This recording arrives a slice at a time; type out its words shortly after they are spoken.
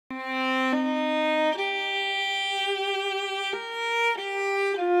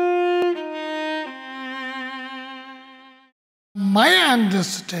my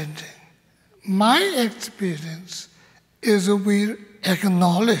understanding, my experience is we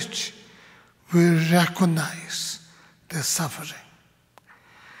acknowledge, we recognize the suffering.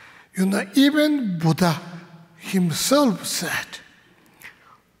 Even Buddha himself said,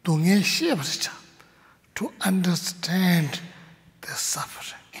 to understand the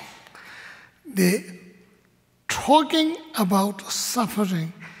suffering. The talking about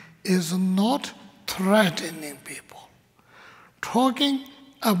suffering is not threatening people. Talking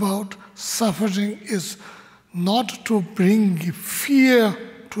about suffering is not to bring fear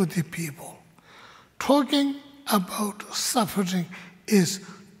to the people. Talking about suffering is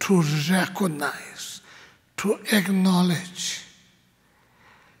to recognize, to acknowledge,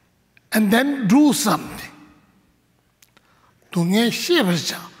 and then do something. So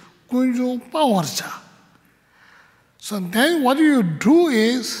then what you do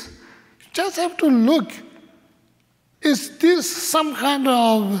is, you just have to look, is this some kind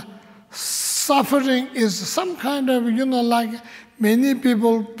of suffering, is some kind of, like many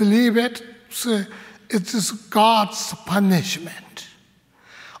people believe it, so it is God's punishment.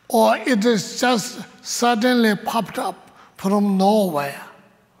 Or it is just suddenly popped up from nowhere.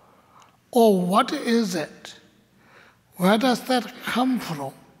 Or what is it? Where does that come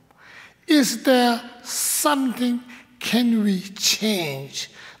from? Is there something can we change?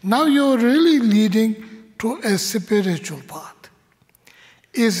 Now you're really leading to a spiritual path.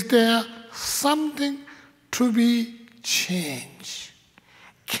 Is there something to be changed?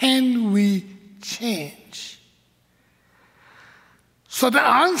 Can we change? So the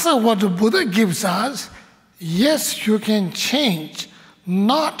answer what the Buddha gives us, yes, you can change,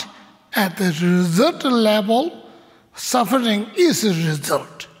 not at the result level, suffering is a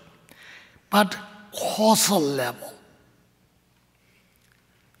result, but causal level.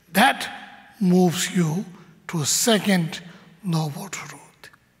 That moves you to second noble truth.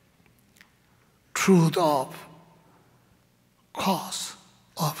 Truth of cause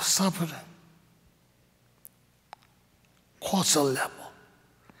of suffering. Causal level.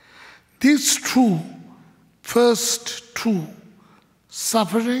 These first two,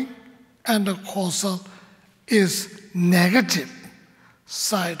 suffering and the causal, is negative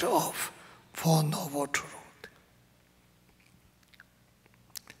side of Four Noble Truth.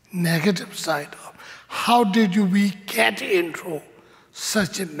 Negative side of how did we get into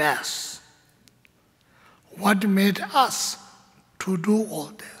such a mess? What made us to do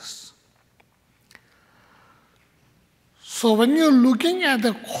all this? So when you're looking at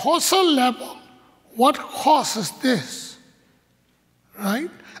the causal level, what causes this? Right?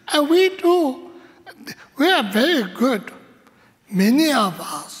 And we are very good. Many of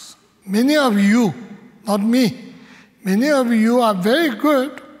us, many of you, not me, many of you are very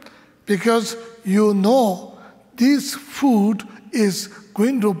good because you know this food is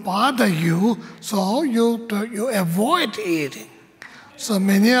going to bother you, so you avoid eating. So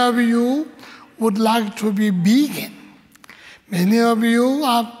many of you would like to be vegan. Many of you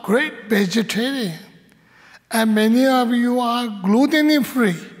are great vegetarian. And many of you are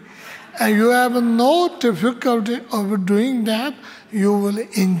gluten-free. And you have no difficulty of doing that. You will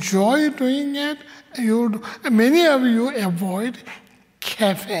enjoy doing it. Many of you avoid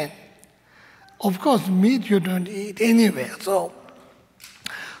caffeine. Of course, meat you don't eat anyway. So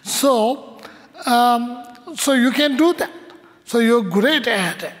you can do that. So you're great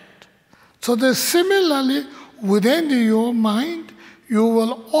at it. So similarly, within your mind, you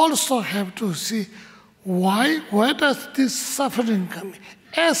will also have to see where does this suffering come in?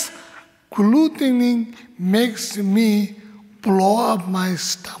 As gluten makes me blow up my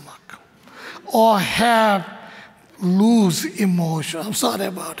stomach or lose emotion. I'm sorry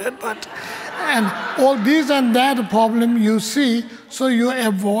about it, and all this and that problem you see, so you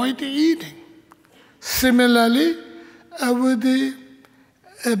avoid eating. Similarly, with the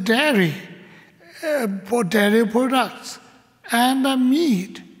dairy products and the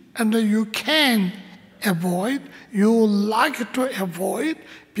meat, and you can avoid, you like to avoid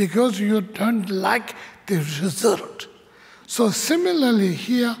because you don't like the result. So similarly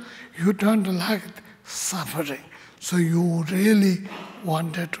here, you don't like suffering, so you really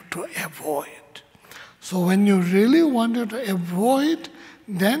wanted to avoid. So when you really wanted to avoid,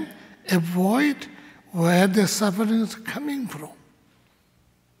 then avoid where the suffering is coming from.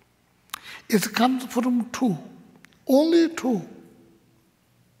 It comes from two, only two.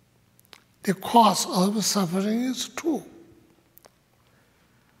 The cause of suffering is two.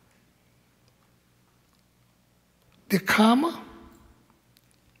 The karma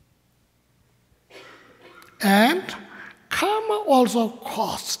and karma also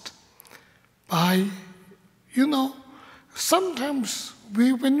caused by, sometimes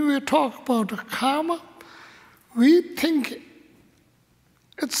when we talk about karma, we think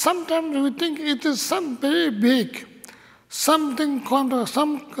sometimes we think it is some very big, something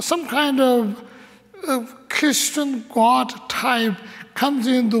some kind of Christian God type comes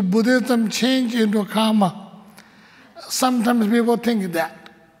into Buddhism, change into karma. Sometimes people think that.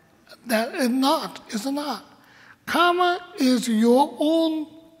 That is not. It's not. Karma is your own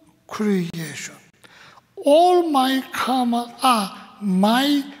creation. All my karma are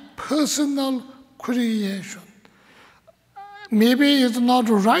my personal creation. Maybe it's not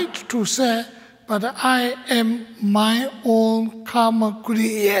right to say, but I am my own karma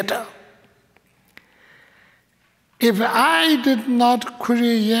creator. If I did not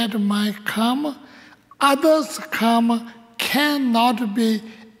create my karma, others' karma cannot be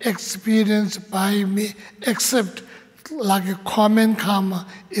experienced by me, except like a common karma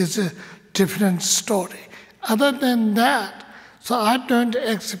is a different story. Other than that, so I don't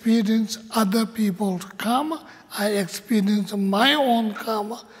experience other people's karma, I experience my own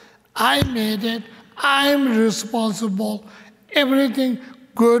karma. I made it, I'm responsible, everything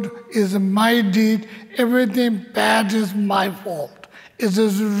good is my deed, everything bad is my fault. It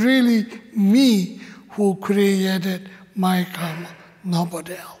is really me who created my karma,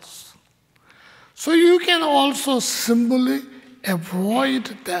 nobody else. So you can also simply avoid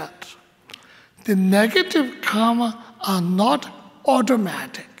that. The negative karma are not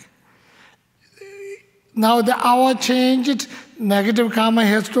automatic. Now the hour changed, negative karma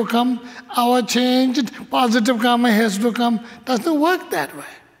has to come. Hour changed, positive karma has to come. Doesn't work that way.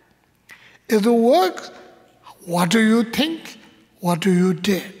 It works, what do you think? What do you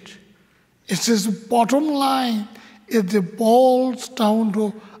did? It's this bottom line. It boils down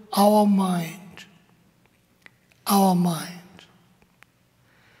to our mind. Our mind.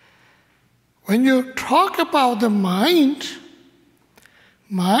 When you talk about the mind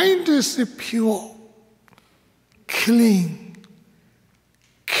is pure, clean,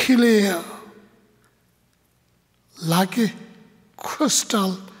 clear, like a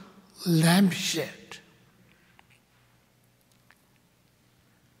crystal lampshade.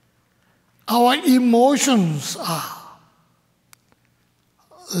 Our emotions are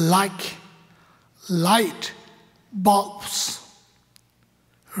like light bulbs,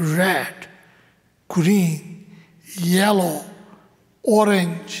 red, green, yellow,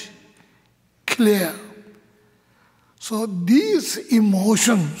 orange, clear. So these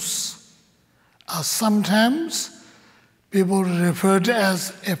emotions are sometimes people refer to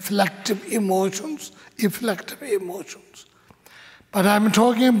as afflictive emotions. But I'm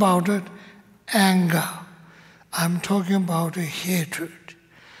talking about it, anger. I'm talking about hatred.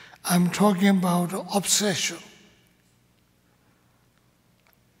 I'm talking about obsession,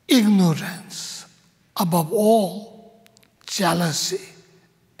 ignorance, above all, jealousy,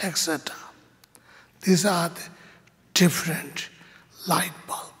 etc. These are the different light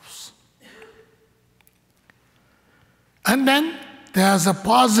bulbs. And then there's a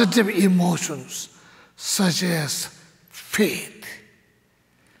positive emotions such as faith,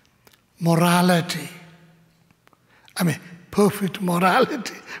 morality. Perfect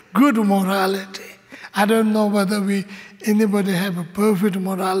morality, good morality. I don't know whether anybody have a perfect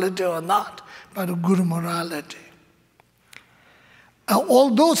morality or not, but a good morality. All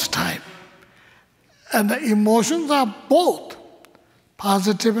those type. And the emotions are both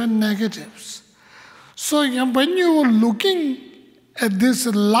positive and negatives. So when you're looking at this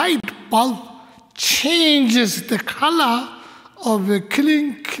light bulb, changes the color of a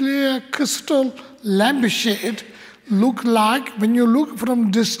clean, clear crystal lampshade, look like, when you look from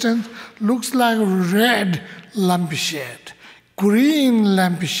distance, looks like red lampshade, green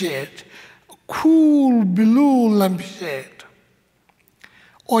lampshade, cool blue lampshade,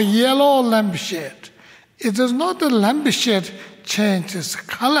 or yellow lampshade. It is not the lampshade changes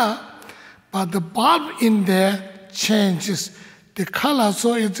color, but the bulb in there changes the color,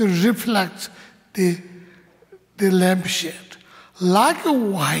 so it reflects the lampshade.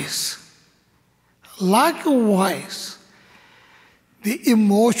 Likewise, the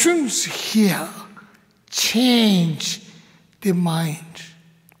emotions here change the mind.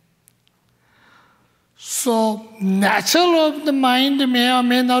 So, nature of the mind may or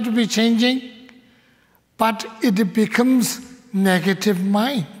may not be changing, but it becomes negative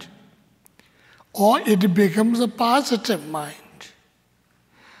mind, or it becomes a positive mind.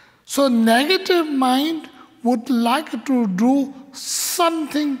 So, negative mind would like to do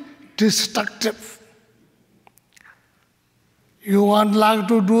something destructive. You would like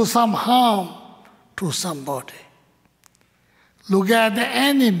to do some harm to somebody. Look at the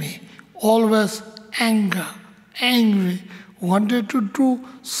enemy, always anger, angry, wanted to do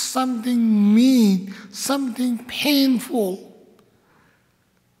something mean, something painful.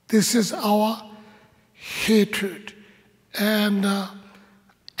 This is our hatred, and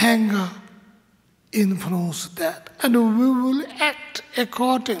anger influence that. And we will act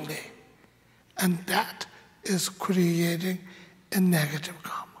accordingly. And that is creating a negative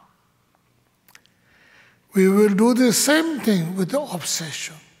karma. We will do the same thing with the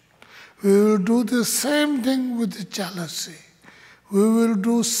obsession. We will do the same thing with the jealousy. We will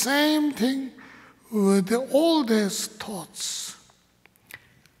do same thing with all these thoughts.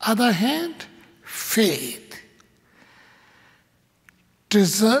 Other hand, faith,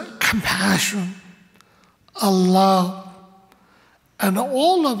 compassion, love, and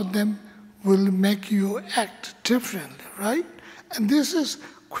all of them will make you act differently, right? And this is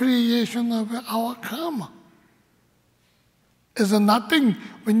creation of our karma. It's nothing.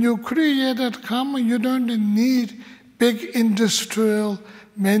 When you created karma, you don't need big industrial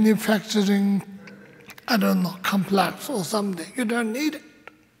manufacturing, complex or something. You don't need it.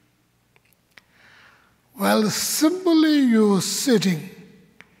 Well, simply you're sitting,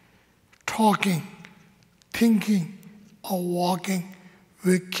 talking, thinking, or walking,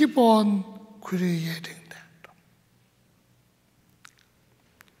 we keep on creating that.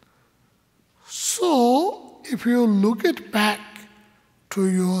 So, if you look it back to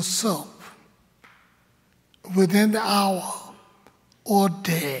yourself within the hour or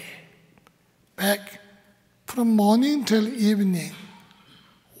day, back from morning till evening,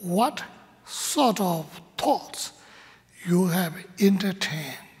 what sort of thoughts you have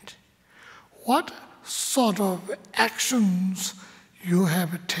entertained, what sort of actions you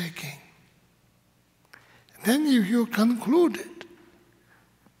have taken. Then if you conclude it,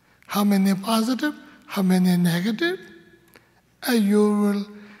 how many positive, how many negative, you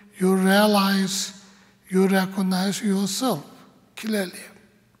realize, you recognize yourself clearly.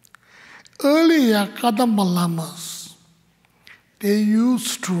 Earlier Kadamba Lamas, they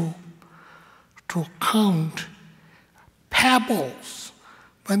used to count pebbles.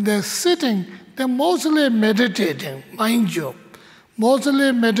 When they're sitting, they're mostly meditating, mind you,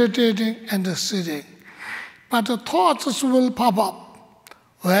 mostly meditating and sitting. But the thoughts will pop up.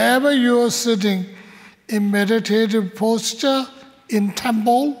 Wherever you are sitting, in meditative posture, in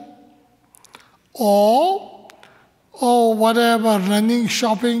temple, or whatever, running,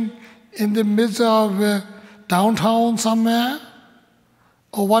 shopping in the midst of downtown somewhere,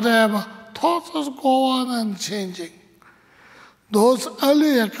 or whatever, thoughts go on and changing. Those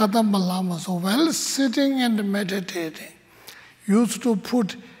earlier Kadamba Lamas, while sitting and meditating, used to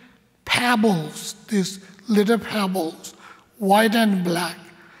put pebbles, these little pebbles, white and black.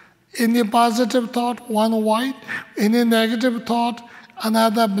 Any positive thought, one white. Any negative thought,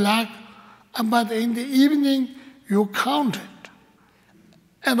 another black. But in the evening, you count it.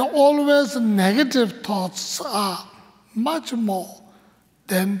 And always negative thoughts are much more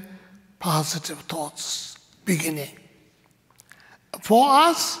than positive thoughts beginning. For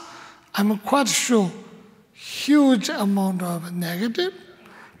us, I'm quite sure, huge amount of negative,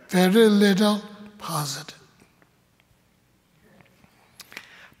 very little positive.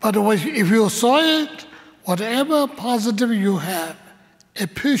 But if you saw it, whatever positive you have,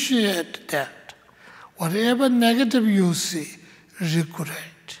 appreciate that. Whatever negative you see,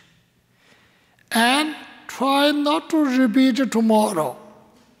 regret. And try not to repeat it tomorrow.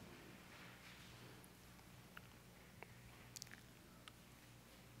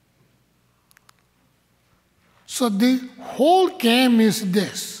 So the whole game is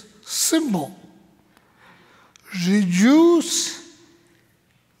this, simple. Reduce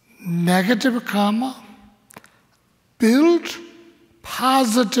negative karma, build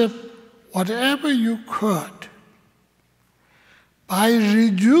positive whatever you could. By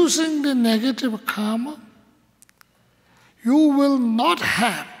reducing the negative karma, you will not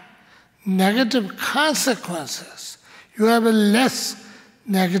have negative consequences. You have less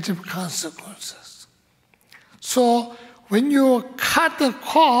negative consequences. So when you cut the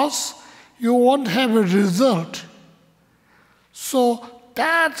cause, you won't have a result. So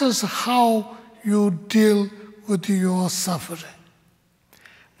that is how you deal with your suffering.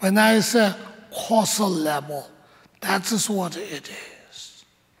 When I say causal level, that is what it is.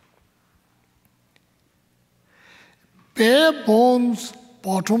 Bare bones,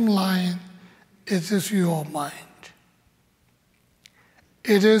 bottom line, it is your mind.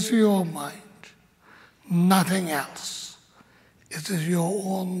 It is your mind, nothing else. It is your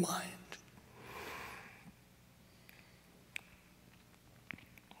own mind.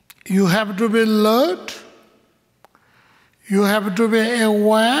 You have to be alert. You have to be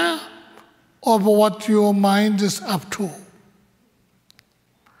aware of what your mind is up to.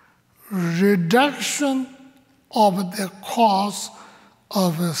 Reduction of the cause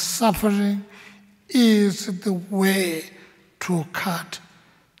of suffering is the way to cut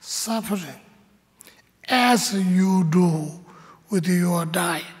suffering, as you do with your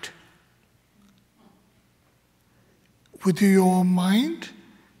diet. With your mind,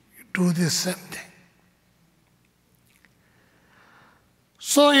 you do the same thing.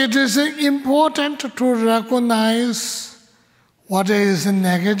 So it is important to recognize what is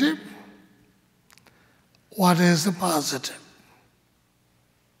negative, what is positive.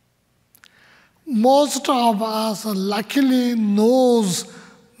 Most of us luckily knows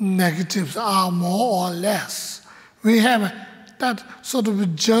negatives are more or less. We have that sort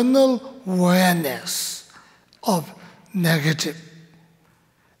of general awareness of negative,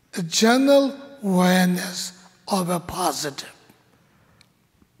 a general awareness of a positive.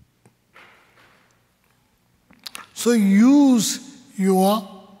 So use your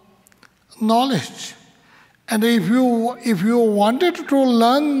knowledge. And if you wanted to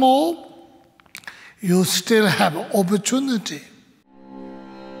learn more, you still have opportunity.